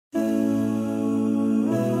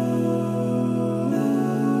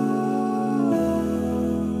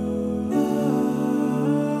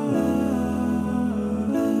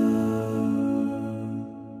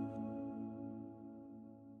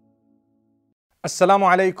Assalamu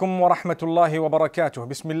alaikum wa rahmatullahi wa barakatuh.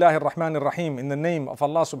 Bismillahir Rahmanir Rahim. In the name of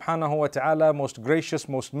Allah subhanahu wa ta'ala, most gracious,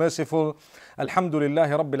 most merciful. Alhamdulillahi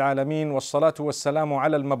Rabbil Alameen. Wassalatu wassalamu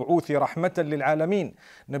ala al-mab'uthi rahmatan lil alameen.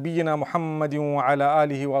 Nabiyyina Muhammadin wa ala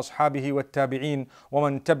alihi wa ashabihi wa tabi'een. Wa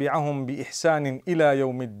man tabi'ahum bi ihsanin ila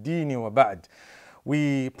yawmiddin wa ba'd.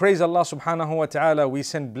 We praise Allah subhanahu wa ta'ala. We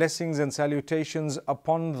send blessings and salutations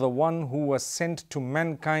upon the one who was sent to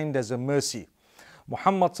mankind as a mercy.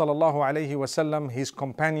 Muhammad sallallahu alayhi wasallam, his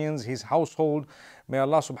companions, his household. May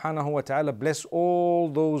Allah subhanahu wa ta'ala bless all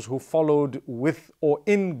those who followed with or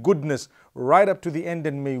in goodness right up to the end,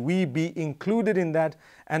 and may we be included in that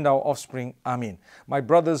and our offspring. Ameen. My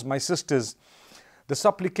brothers, my sisters, the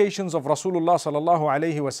supplications of Rasulullah sallallahu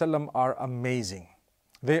alayhi wasallam are amazing.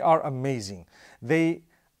 They are amazing. They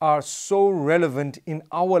are so relevant in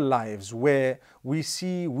our lives, where we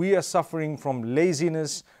see we are suffering from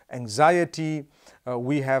laziness, anxiety.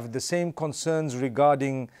 We have the same concerns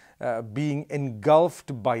regarding being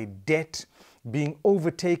engulfed by debt, being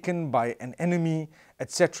overtaken by an enemy,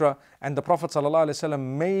 etc. And the Prophet ﷺ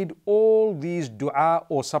made all these dua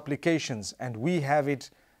or supplications, and we have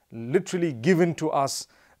it literally given to us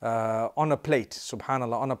on a plate,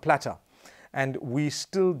 subhanallah, on a platter. And we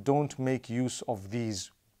still don't make use of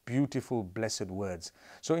these beautiful, blessed words.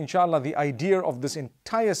 So inshallah, the idea of this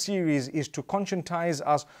entire series is to conscientize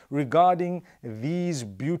us regarding these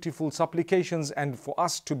beautiful supplications, and for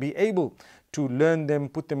us to be able to learn them,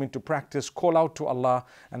 put them into practice, call out to Allah.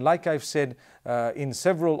 And like I've said in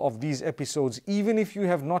several of these episodes, even if you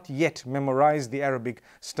have not yet memorized the Arabic,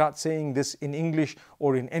 start saying this in English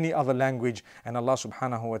or in any other language, and Allah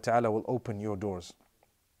subhanahu wa ta'ala will open your doors.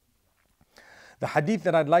 The hadith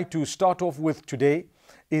that I'd like to start off with today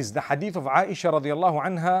is the hadith of Aisha radiallahu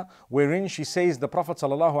anha, wherein she says the Prophet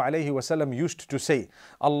sallallahu alayhi wasallam used to say,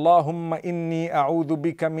 Allahumma inni a'udhu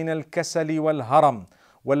bika min al-kasali wal-haram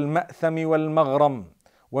wal-ma'thami wal-maghram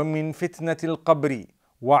wa min fitnati al-qabri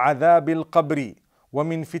wa adhabi al-qabri wa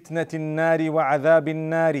min fitnati al-nari wa adhabi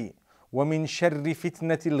al-nari wa min sharri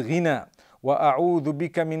fitnati al-ghina wa a'udhu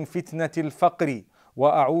bika min fitnati al-faqri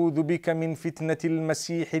wa a'udhu bika min fitnati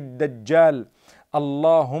al-masih al-dajjal.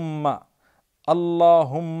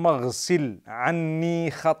 اللهم اغسل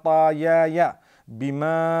عني خطاياي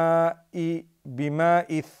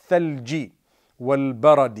بماء الثلج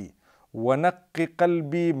والبرد ونق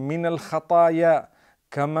قلبي من الخطايا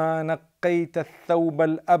كما نقيت الثوب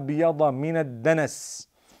الأبيض من الدنس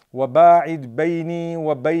وباعد بيني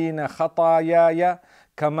وبين خطاياي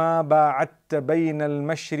كما باعدت بين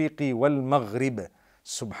المشرق والمغرب.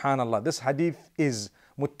 Subhanallah. This hadith is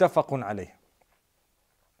muttafaqun alayh.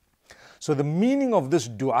 So the meaning of this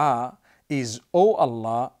dua is, O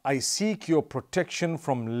Allah, I seek your protection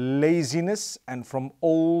from laziness and from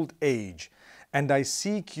old age, and I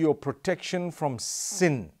seek your protection from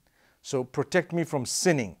sin. So protect me from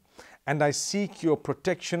sinning. And I seek your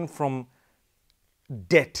protection from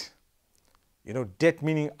debt. You know, debt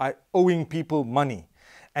meaning owing people money.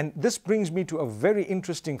 And this brings me to a very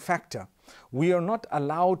interesting factor. We are not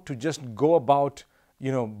allowed to just go about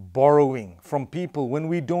borrowing from people when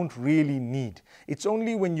we don't really need. It's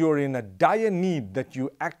only when you're in a dire need that you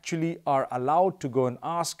actually are allowed to go and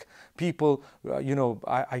ask people,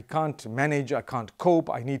 I can't manage, I can't cope,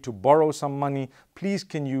 I need to borrow some money. Please,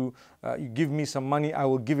 can you give me some money? I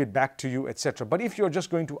will give it back to you, etc. But if you're just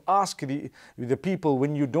going to ask the people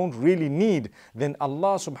when you don't really need, then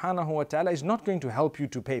Allah subhanahu wa ta'ala is not going to help you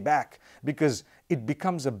to pay back, because it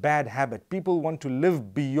becomes a bad habit. People want to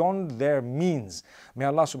live beyond their means. May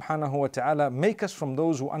Allah subhanahu wa ta'ala make us from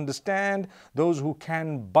those who understand, those who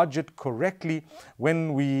can budget correctly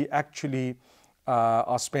when we actually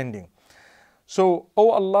are spending. So,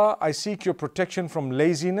 O Allah, I seek your protection from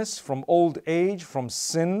laziness, from old age, from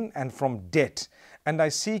sin, and from debt. And I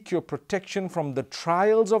seek your protection from the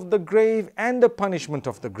trials of the grave and the punishment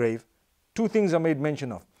of the grave. Two things are made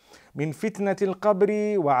mention of. Min fitnatil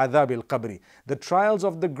qabri wa adhabil qabri. The trials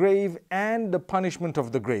of the grave and the punishment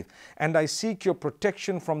of the grave. And I seek your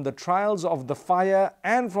protection from the trials of the fire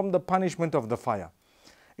and from the punishment of the fire.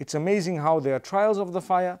 It's amazing how there are trials of the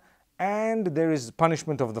fire and there is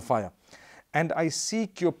punishment of the fire. And I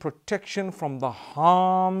seek your protection from the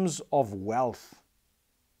harms of wealth.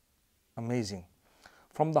 Amazing.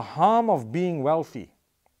 From the harm of being wealthy.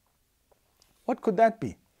 What could that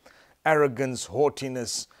be? Arrogance,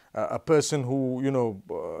 haughtiness, a person who,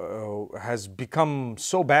 has become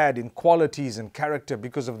so bad in qualities and character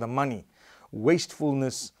because of the money,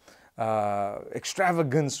 wastefulness,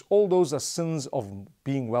 extravagance, all those are sins of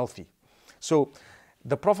being wealthy. So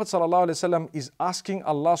the Prophet ﷺ is asking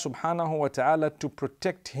Allah subhanahu wa ta'ala to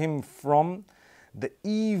protect him from the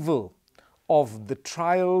evil of the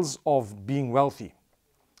trials of being wealthy,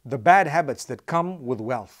 the bad habits that come with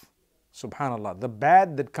wealth. Subhanallah, the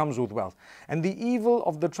bad that comes with wealth. And the evil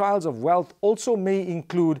of the trials of wealth also may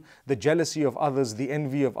include the jealousy of others, the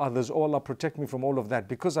envy of others. Oh Allah, protect me from all of that.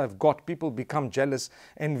 Because I've got, people become jealous,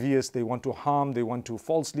 envious, they want to harm, they want to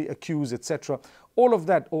falsely accuse, etc. All of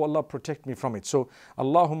that, oh Allah, protect me from it. So,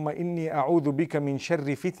 Allahumma inni a'udhu bika min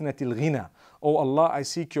sharri fitnatil ghina. Oh Allah, I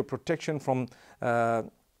seek your protection from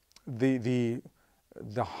the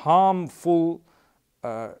harmful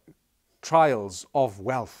trials of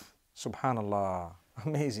wealth. Subhanallah,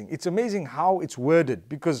 amazing. It's amazing how it's worded,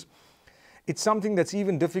 because it's something that's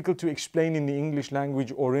even difficult to explain in the English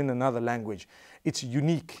language or in another language. It's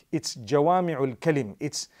unique. It's jawami'ul kalim.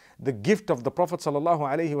 It's the gift of the Prophet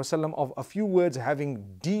ﷺ of a few words having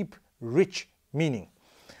deep, rich meaning.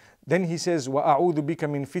 Then he says, وَأَعُوذُ بِكَ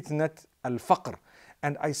مِنْ فِتْنَةِ الْفَقْرِ.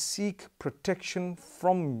 And I seek protection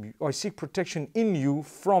in you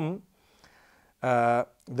from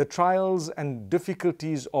the trials and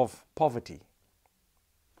difficulties of poverty.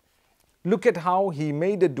 Look at how he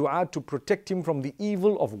made a dua to protect him from the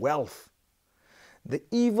evil of wealth, the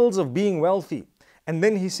evils of being wealthy. And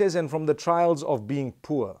then he says, and from the trials of being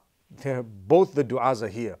poor. Both the du'as are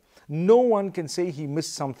here. No one can say he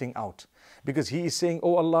missed something out, because he is saying,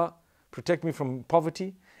 oh Allah, protect me from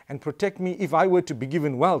poverty and protect me if I were to be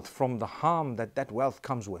given wealth from the harm that that wealth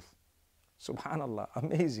comes with. Subhanallah,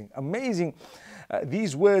 amazing, amazing.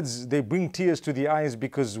 These words, they bring tears to the eyes,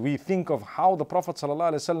 because we think of how the Prophet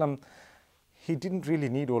ﷺ, he didn't really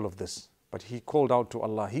need all of this, but he called out to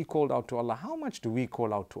Allah. He called out to Allah. How much do we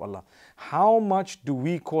call out to Allah? How much do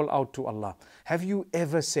we call out to Allah? Have you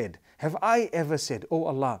ever said, have I ever said, oh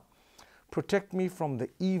Allah, protect me from the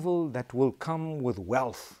evil that will come with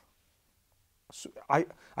wealth? So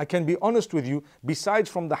I can be honest with you, besides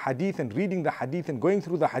from the hadith and reading the hadith and going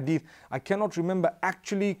through the hadith, I cannot remember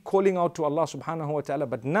actually calling out to Allah subhanahu wa ta'ala.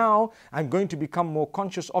 But now I'm going to become more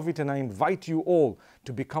conscious of it, and I invite you all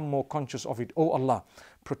to become more conscious of it. Oh Allah,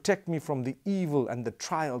 protect me from the evil and the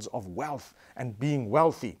trials of wealth and being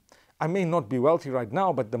wealthy. I may not be wealthy right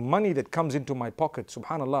now, but the money that comes into my pocket,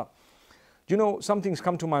 subhanallah. You know, something's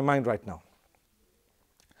come to my mind right now.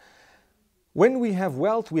 When we have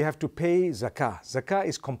wealth, we have to pay zakah. Zakah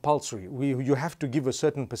is compulsory. You have to give a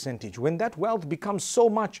certain percentage. When that wealth becomes so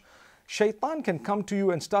much, shaitan can come to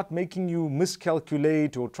you and start making you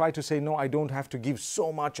miscalculate or try to say, no, I don't have to give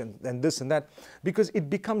so much and this and that, because it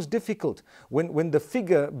becomes difficult. When the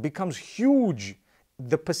figure becomes huge,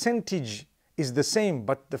 the percentage is the same,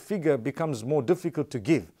 but the figure becomes more difficult to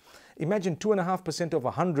give. Imagine 2.5% of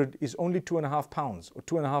 100 is only £2.5 or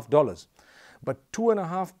 $2.5. But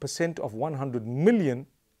 2.5% of 100 million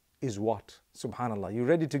is what? Subhanallah. You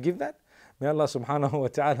ready to give that? May Allah subhanahu wa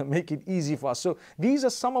ta'ala make it easy for us. So these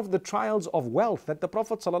are some of the trials of wealth that the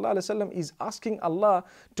Prophet ﷺ is asking Allah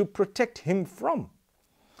to protect him from.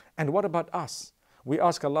 And what about us? We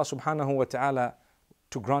ask Allah subhanahu wa ta'ala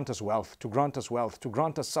to grant us wealth, to grant us wealth, to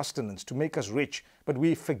grant us sustenance, to make us rich. But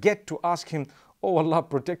we forget to ask him, oh Allah,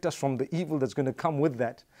 protect us from the evil that's going to come with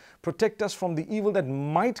that. Protect us from the evil that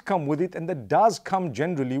might come with it and that does come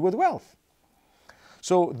generally with wealth.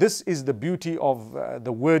 So this is the beauty of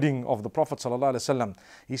the wording of the Prophet ﷺ.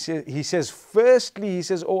 He says, firstly, he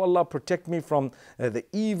says, oh Allah, protect me from the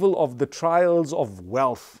evil of the trials of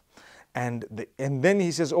wealth. And then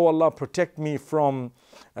he says, oh Allah, protect me from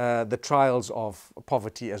the trials of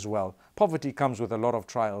poverty as well. Poverty comes with a lot of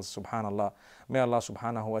trials, subhanallah. May Allah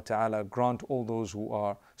subhanahu wa ta'ala grant all those who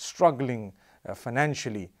are struggling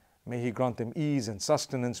financially. May He grant them ease and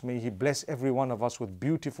sustenance. May He bless every one of us with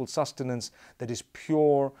beautiful sustenance that is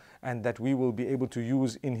pure and that we will be able to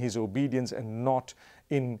use in His obedience and not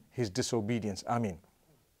in His disobedience. Ameen.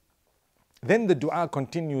 Then the dua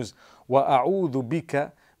continues, وَأَعُوذُ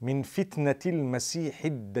بِكَ مِنْ فِتْنَةِ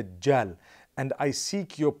الْمَسِيحِ الدَّجَّالِ. And I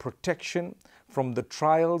seek your protection from the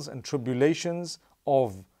trials and tribulations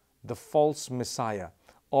of the false Messiah,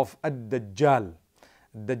 of Ad-Dajjal.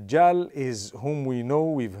 Dajjal is whom we know,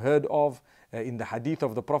 we've heard of in the hadith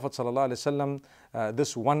of the Prophet ﷺ,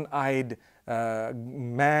 this one-eyed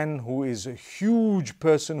man who is a huge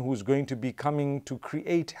person who's going to be coming to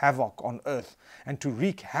create havoc on earth and to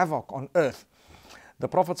wreak havoc on earth. The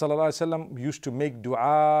Prophet ﷺ used to make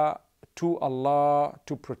dua to Allah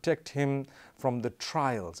to protect him from the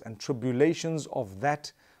trials and tribulations of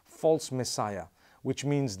that false Messiah, which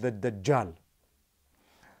means the Dajjal.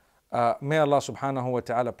 May Allah subhanahu wa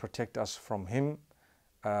ta'ala protect us from him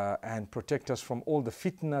and protect us from all the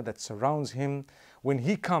fitna that surrounds him. When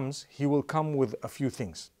he comes, he will come with a few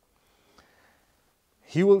things.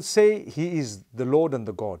 He will say he is the Lord and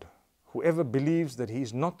the God whoever believes that he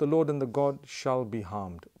is not the Lord and the God shall be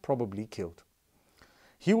harmed, probably killed.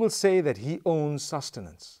 He will say that he owns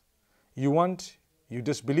sustenance. You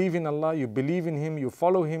disbelieve in Allah, you believe in Him, you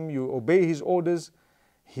follow Him, you obey His orders,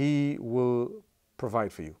 He will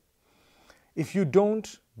provide for you. If you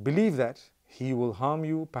don't believe that, He will harm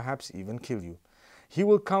you, perhaps even kill you. He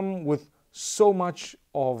will come with so much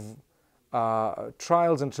of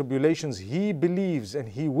trials and tribulations. He believes and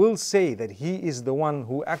he will say that he is the one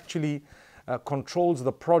who actually controls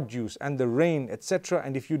the produce and the rain, etc.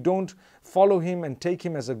 And if you don't follow him and take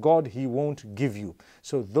him as a God, he won't give you.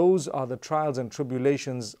 So those are the trials and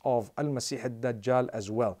tribulations of Al-Masih al-Dajjal as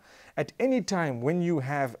well. At any time when you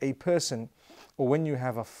have a person or when you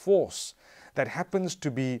have a force that happens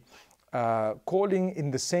to be calling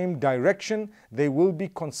in the same direction, they will be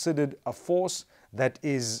considered a force that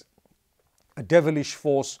is a devilish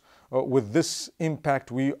force. With this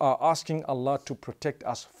impact, we are asking Allah to protect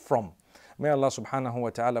us from. May Allah subhanahu wa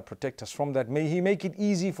ta'ala protect us from that. May He make it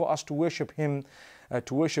easy for us to worship Him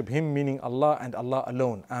meaning Allah and Allah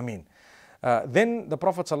alone. Ameen. Then the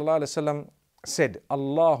Prophet sallallahu alaihi wasallam said,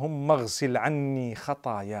 Allahumma ghsil anni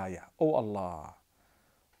khatayaya. Oh Allah,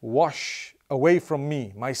 wash away from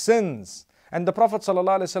me my sins. And the Prophet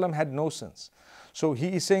sallallahu alaihi wasallam had no sins. So he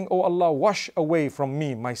is saying, oh Allah, wash away from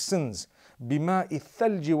me my sins. Bima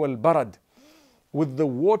thalji wal barad, with the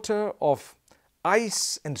water of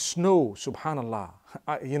ice and snow. Subhanallah.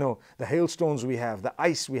 You know, the hailstones we have, the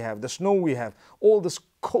ice we have, the snow we have, all this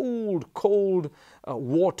cold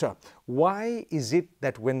water. Why is it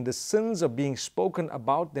that when the sins are being spoken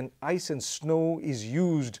about, then ice and snow is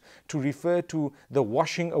used to refer to the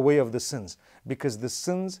washing away of the sins? Because the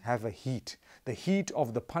sins have a heat, the heat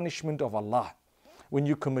of the punishment of Allah. When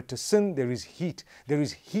you commit a sin, there is heat. There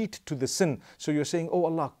is heat to the sin. So you're saying, oh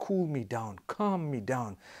Allah, cool me down, calm me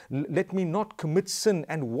down. Let me not commit sin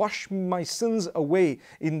and wash my sins away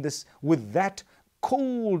in this, with that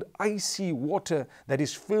cold, icy water that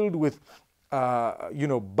is filled with,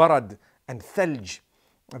 barad and thalj,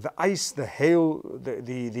 the ice, the hail,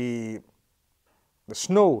 the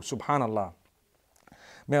snow, subhanallah.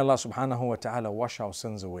 May Allah subhanahu wa ta'ala wash our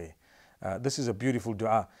sins away. This is a beautiful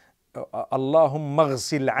dua. Allahumma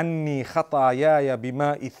ghsil anni khatayaya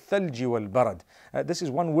bima'i thalji wal barad. This is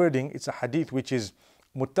one wording. It's a hadith which is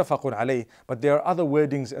muttafaqun alayh, but there are other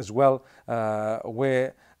wordings as well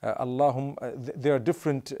where there are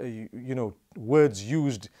different words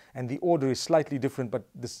used and the order is slightly different, but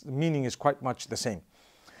the meaning is quite much the same.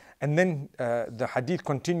 And then the hadith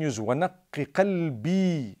continues, وَنَقِّ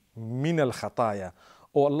قَلْبِي مِنَ الْخَطَايَا.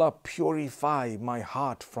 Oh Allah, purify my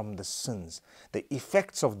heart from the sins, the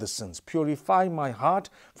effects of the sins. Purify my heart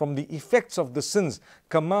from the effects of the sins.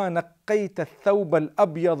 كَمَا نَقَّيْتَ الثَّوْبَ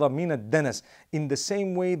الْأَبْيَضَ مِنَ الدَّنَسِ. In the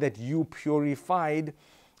same way that you purified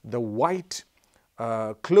the white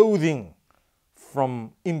clothing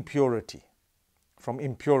from impurity, from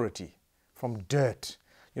dirt.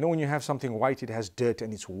 You know, when you have something white, it has dirt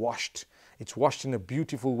and it's washed. It's washed in a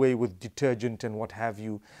beautiful way with detergent and what have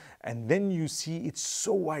you. And then you see it's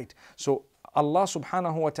so white. So Allah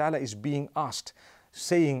subhanahu wa ta'ala is being asked,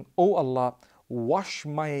 saying, oh Allah, wash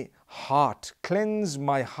my heart, cleanse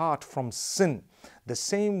my heart from sin. The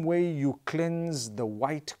same way you cleanse the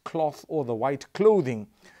white cloth or the white clothing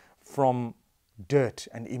from dirt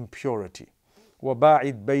and impurity.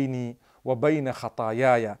 وَبَاعِدْ بَيْنِي وَبَيْنَ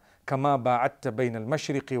خَطَايَايَ كَمَا بَاعَدْتَ بَيْنَ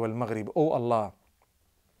الْمَشْرِقِ وَالْمَغْرِبِ. Oh Allah,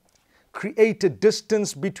 create a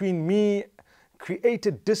distance between me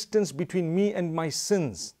and my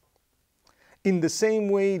sins, in the same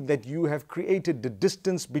way that you have created the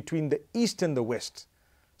distance between the east and the west.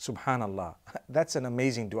 Subhanallah. That's an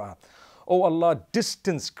amazing dua. Oh Allah,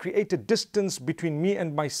 create a distance between me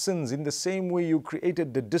and my sins in the same way you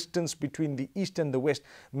created the distance between the east and the west.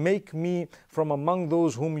 Make me from among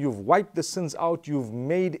those whom you've wiped the sins out, you've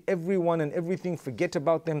made everyone and everything forget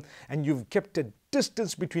about them, and you've kept a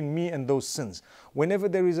distance between me and those sins. Whenever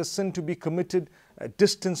there is a sin to be committed,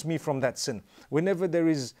 distance me from that sin. Whenever there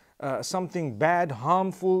is something bad,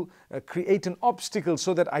 harmful, create an obstacle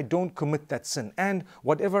so that I don't commit that sin. And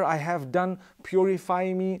whatever I have done,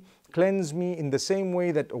 purify me, cleanse me in the same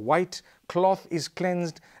way that a white cloth is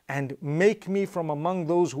cleansed, and make me from among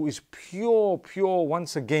those who is pure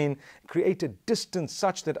once again. Create a distance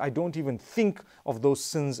such that I don't even think of those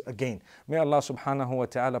sins again. May Allah subhanahu wa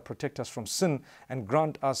ta'ala protect us from sin and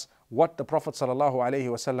grant us what the Prophet sallallahu alaihi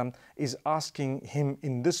wasallam is asking him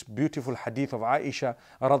in this beautiful hadith of Aisha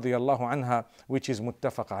radiyallahu anha, which is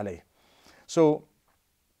muttafaq alayh. So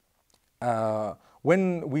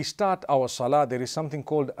when we start our salah, there is something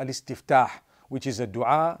called al-istiftah, which is a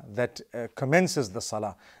dua that commences the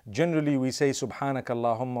salah. Generally we say Subhanaka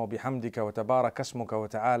Allahumma wa bihamdika wa tabarak asmuka wa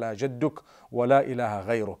ta'ala jadduk wa la ilaha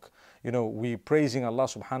ghayruk. We praising Allah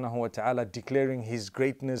subhanahu wa ta'ala, declaring His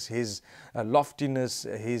greatness, His loftiness,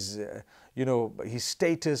 His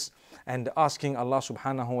status, and asking Allah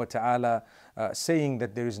subhanahu wa ta'ala, saying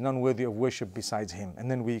that there is none worthy of worship besides Him. And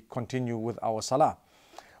then we continue with our salah.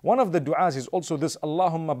 One of the du'as is also this: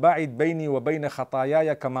 Allahumma ba'id bayni wa bayna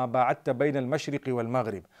khatayaya kama ba'adta bayna al-mashriqi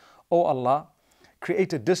wal-maghrib. O Allah,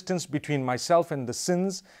 create a distance between myself and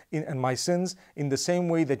my sins in the same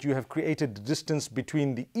way that you have created the distance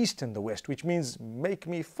between the east and the west, which means make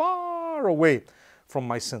me far away from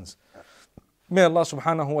my sins. May Allah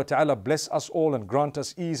subhanahu wa ta'ala bless us all and grant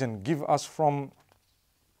us ease and give us from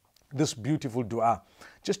this beautiful dua.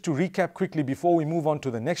 Just to recap quickly before we move on to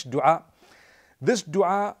the next dua. This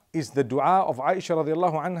dua is the dua of Aisha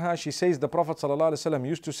radiallahu anha. She says the Prophet sallallahu alaihi wasallam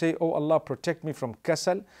used to say, "Oh Allah, protect me from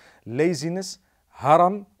kasal, laziness,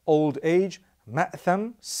 haram, old age,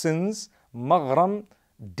 ma'tham, sins, maghram,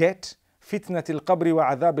 debt, fitnatil qabri wa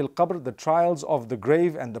adhabil qabr, the trials of the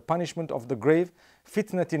grave and the punishment of the grave,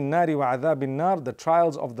 fitnatil nari wa adhabil nar, the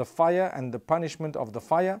trials of the fire and the punishment of the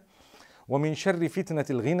fire, wa min sharri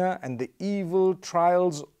fitnatil ghina, and the evil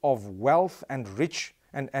trials of wealth and rich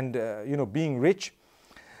and being rich.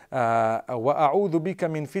 وَأَعُوذُ بِكَ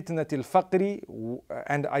مِنْ فِتْنَةِ الْفَقْرِ,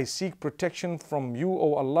 and I seek protection from you,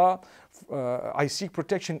 O Allah. I seek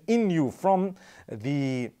protection in you from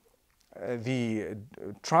the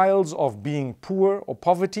trials of being poor or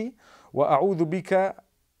poverty. وَأَعُوذُ بِكَ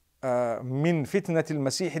مِنْ فِتْنَةِ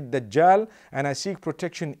الْمَسِيحِ الدَّجَّالِ, and I seek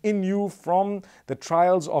protection in you from the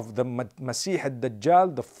trials of the Masih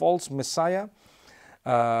al-Dajjal, the false Messiah,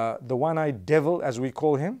 the one-eyed devil as we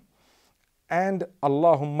call him. And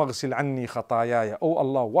Allahumma ghsil anni khatayaya, oh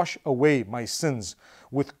Allah, wash away my sins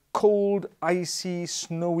with cold, icy,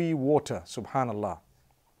 snowy water. Subhanallah.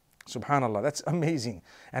 Subhanallah, that's amazing.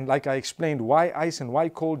 And like I explained, why ice and why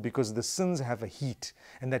cold? Because the sins have a heat,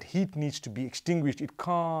 and that heat needs to be extinguished. It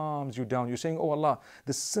calms you down. You're saying, oh Allah,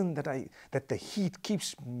 the sin that the heat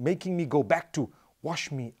keeps making me go back to,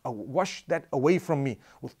 wash that away from me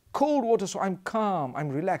with cold water, so I'm calm, I'm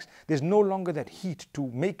relaxed. There's no longer that heat to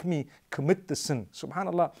make me commit the sin.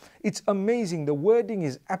 Subhanallah, it's amazing. The wording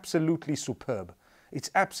is absolutely superb.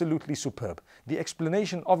 It's absolutely superb. The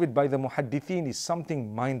explanation of it by the muhaddithin is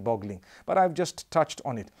something mind-boggling, but I've just touched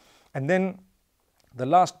on it. And then the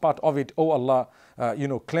last part of it, oh Allah,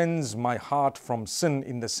 cleanse my heart from sin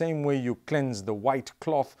in the same way you cleanse the white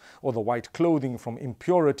cloth or the white clothing from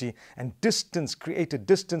impurity, and create a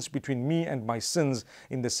distance between me and my sins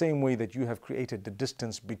in the same way that you have created the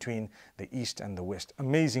distance between the east and the west.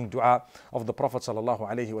 Amazing dua of the Prophet sallallahu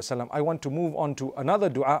alaihi wasallam. I want to move on to another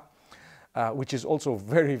dua, which is also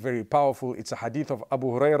very, very powerful. It's a hadith of Abu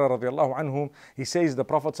Hurairah radiallahu anhu. He says the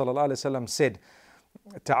Prophet sallallahu alaihi wasallam said,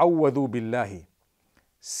 "Ta'awwadhu billahi."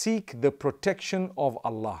 Seek the protection of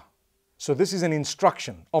Allah. So this is an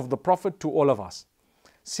instruction of the Prophet to all of us.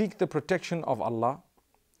 Seek the protection of Allah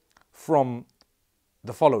from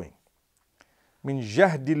the following: min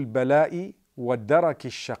jahdil bala'i wa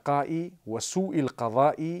darakil shaqa'i wa su'il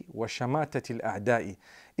qada'i wa shamatatil a'da'i.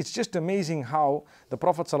 It's just amazing how the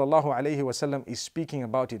Prophet sallallahu alaihi wasallam is speaking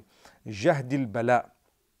about it. Jahdil bala.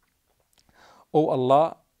 O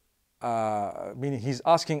Allah, meaning he's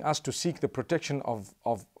asking us to seek the protection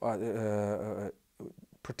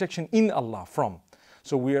protection in Allah from.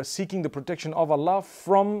 So we are seeking the protection of Allah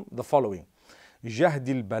from the following: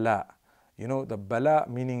 Jahdil bala. The bala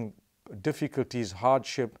meaning difficulties,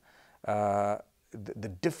 hardship,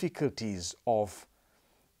 the difficulties of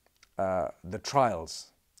the trials.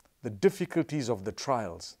 The difficulties of the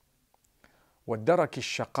trials. Wa darakil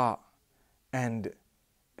shaqa, and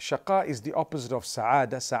shaqa is the opposite of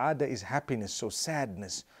sa'ada. Sa'ada is happiness, so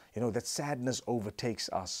sadness. That sadness overtakes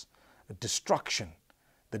us. Destruction,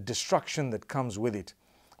 the destruction that comes with it.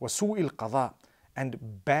 Wasu'il qada, and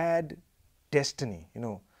bad destiny.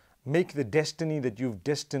 Make the destiny that you've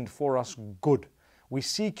destined for us good. We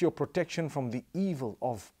seek your protection from the evil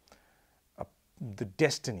of the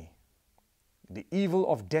destiny. The evil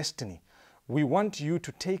of destiny. We want you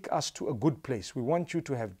to take us to a good place. We want you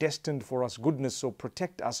to have destined for us goodness, so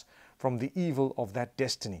protect us from the evil of that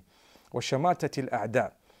destiny. وَشَمَاتَةِ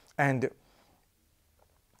الْأَعْدَاءِ, and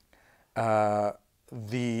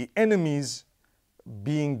the enemies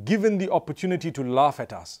being given the opportunity to laugh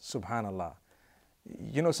at us. Subhanallah.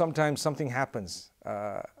 Sometimes something happens.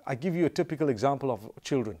 I give you a typical example of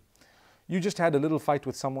children. You just had a little fight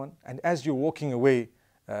with someone, and as you're walking away,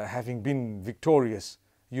 having been victorious,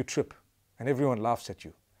 you trip and everyone laughs at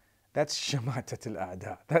you. That's shamatat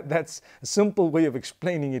al-a'da. That's a simple way of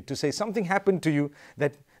explaining it, to say something happened to you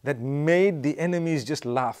that made the enemies just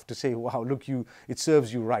laugh, to say, wow, look, it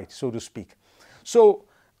serves you right, so to speak. So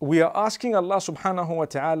we are asking Allah subhanahu wa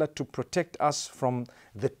ta'ala to protect us from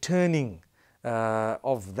the turning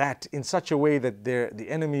of that in such a way that the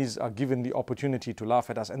enemies are given the opportunity to laugh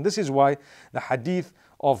at us. And this is why the hadith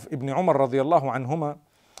of Ibn Umar radiallahu anhuma,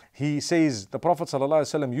 he says, the Prophet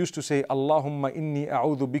ﷺ used to say, Allahumma inni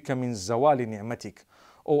a'udhu bika min zawali ni'matik.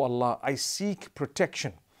 Oh Allah, I seek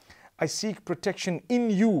protection. I seek protection in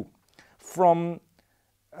you from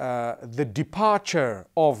the departure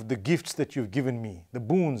of the gifts that you've given me, the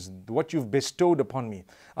boons, what you've bestowed upon me.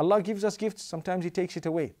 Allah gives us gifts, sometimes He takes it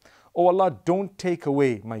away. Oh Allah, don't take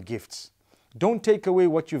away my gifts. Don't take away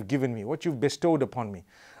what you've given me, what you've bestowed upon me.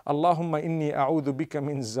 Allahumma inni a'udhu bika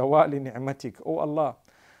min zawali ni'matik. Oh Allah,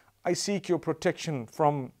 I seek your protection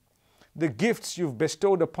from the gifts you've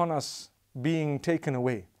bestowed upon us being taken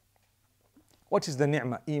away. What is the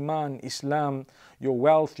ni'mah? Iman, Islam, your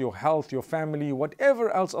wealth, your health, your family, whatever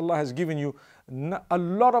else Allah has given you. A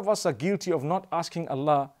lot of us are guilty of not asking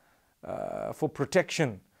Allah for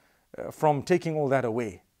protection from taking all that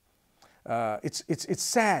away. It's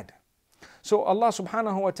sad. So Allah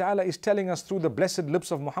subhanahu wa ta'ala is telling us through the blessed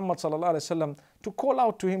lips of Muhammad sallallahu alaihi wasallam to call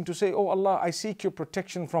out to Him, to say, oh Allah, I seek your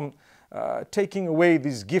protection from taking away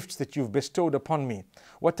these gifts that you've bestowed upon me.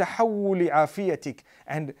 وَتَحَوُّلِ عَافِيَتِكَ,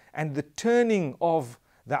 and the turning of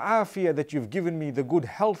the afiyah that you've given me, the good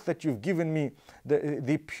health that you've given me,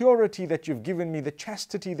 the purity that you've given me, the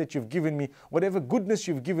chastity that you've given me, whatever goodness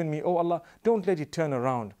you've given me, oh Allah, don't let it turn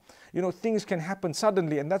around. You know, things can happen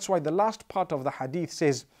suddenly, and that's why the last part of the hadith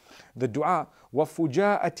says, the dua,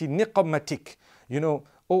 وَفُجَاءَةِ نِقَمَتِكَ. You know,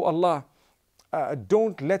 oh Allah,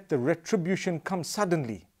 don't let the retribution come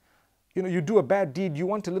suddenly. You know, you do a bad deed, you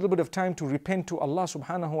want a little bit of time to repent to Allah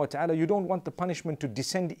subhanahu wa ta'ala. You don't want the punishment to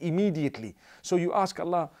descend immediately. So you ask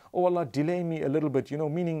Allah, oh Allah, delay me a little bit, you know,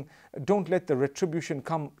 meaning don't let the retribution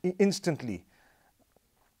come instantly.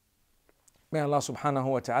 May Allah subhanahu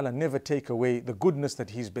wa ta'ala never take away the goodness that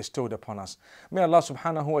He's bestowed upon us. May Allah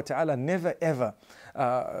subhanahu wa ta'ala never ever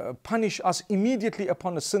punish us immediately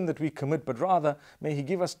upon a sin that we commit, but rather may He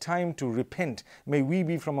give us time to repent. May we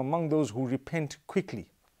be from among those who repent quickly.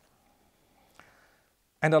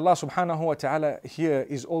 And Allah subhanahu wa ta'ala here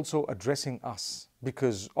is also addressing us,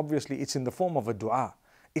 because obviously it's in the form of a dua.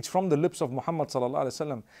 It's from the lips of Muhammad sallallahu alaihi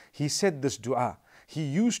wasallam. He said this dua. He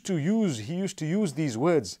used to use these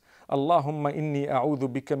words. Allahumma inni a'udhu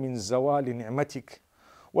bika min zawali ni'matik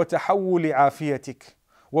wa tahawuli afiyatik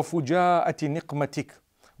wa fujaati niqmatik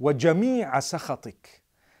wa jami'a sakhatik.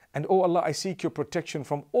 And oh Allah, I seek your protection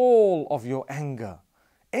from all of your anger.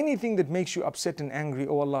 Anything that makes you upset and angry,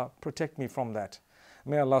 oh Allah, protect me from that.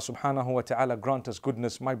 May Allah subhanahu wa ta'ala grant us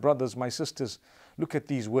goodness. My brothers, my sisters, look at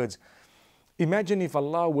these words. Imagine if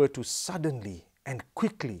Allah were to suddenly and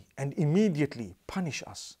quickly and immediately punish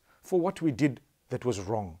us for what we did that was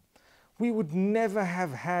wrong. We would never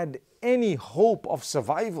have had any hope of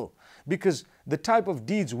survival, because the type of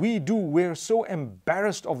deeds we do, we're so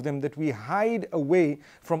embarrassed of them that we hide away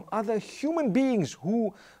from other human beings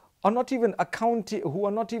who are not even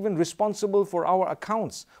responsible for our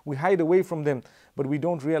accounts. We hide away from them, but we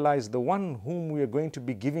don't realize the one whom we are going to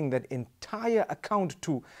be giving that entire account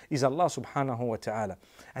to is Allah subhanahu wa ta'ala.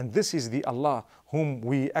 And this is the Allah whom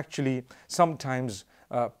we actually sometimes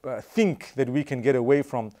think that we can get away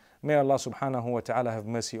from. May Allah subhanahu wa ta'ala have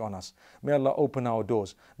mercy on us. May Allah open our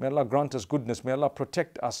doors. May Allah grant us goodness. May Allah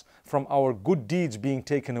protect us from our good deeds being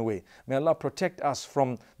taken away. May Allah protect us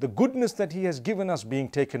from the goodness that He has given us being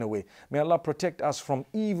taken away. May Allah protect us from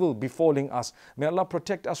evil befalling us. May Allah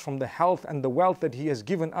protect us from the health and the wealth that He has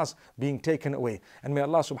given us being taken away. And may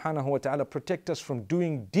Allah subhanahu wa ta'ala protect us from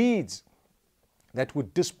doing deeds that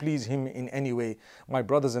would displease Him in any way. My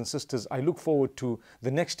brothers and sisters, I look forward to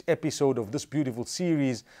the next episode of this beautiful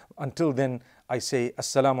series. Until then, I say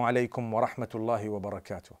Assalamu alaikum wa rahmatullahi wa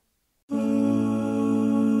barakatuh.